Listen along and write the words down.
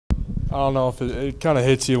I don't know if it kind of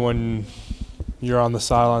hits you when you're on the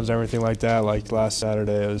sidelines and everything like that. Like last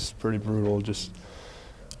Saturday, it was pretty brutal.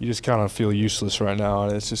 You just kind of feel useless right now,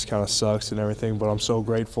 and it just kind of sucks and everything. But I'm so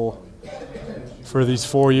grateful for these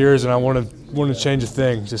 4 years, and I wouldn't change a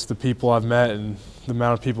thing. Just the people I've met and the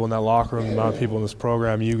amount of people in that locker room, the amount of people in this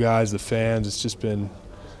program, you guys, the fans. It's just been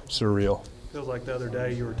surreal. Feels like the other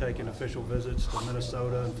day you were taking official visits to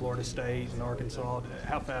Minnesota and Florida State and Arkansas.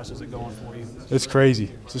 How fast is it going for you? It's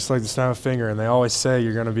crazy. It's just like the snap of a finger. And they always say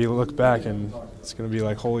you're going to look back and it's going to be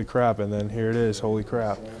like, holy crap. And then here it is, holy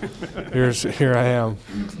crap. Here I am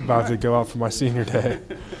about to go out for my senior day.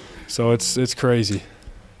 So it's crazy.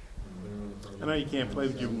 I know you can't play,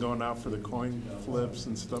 but you've been going out for the coin flips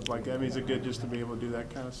and stuff like that. I mean, is it good just to be able to do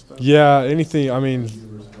that kind of stuff? Yeah, anything. I mean,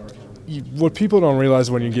 what people don't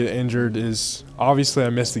realize when you get injured is obviously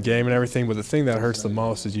I missed the game and everything, but the thing that hurts the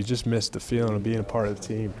most is you just miss the feeling of being a part of the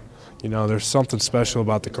team. You know, there's something special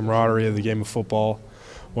about the camaraderie of the game of football,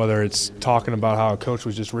 whether it's talking about how a coach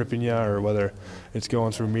was just ripping you or whether it's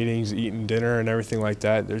going through meetings, eating dinner and everything like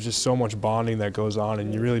that. There's just so much bonding that goes on,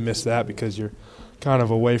 and you really miss that because you're kind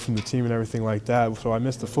of away from the team and everything like that. So I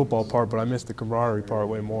missed the football part, but I missed the camaraderie part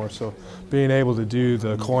way more. So being able to do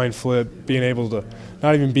the coin flip, being able to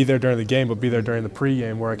not even be there during the game, but be there during the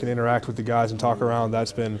pregame where I can interact with the guys and talk around,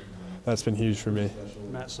 that's been huge for me.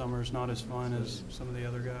 Matt Summers not as fun as some of the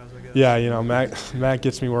other guys, I guess. Yeah, you know, Matt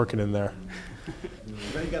gets me working in there.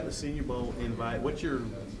 Now you got the Senior Bowl invite. What's your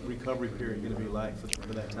recovery period going to be like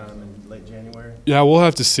for that time in late January? Yeah, we'll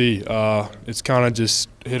have to see. It's kind of just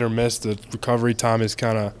hit or miss. The recovery time is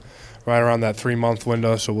kind of right around that 3-month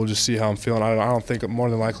window, so we'll just see how I'm feeling. I don't think, more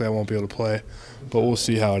than likely I won't be able to play, but we'll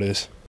see how it is.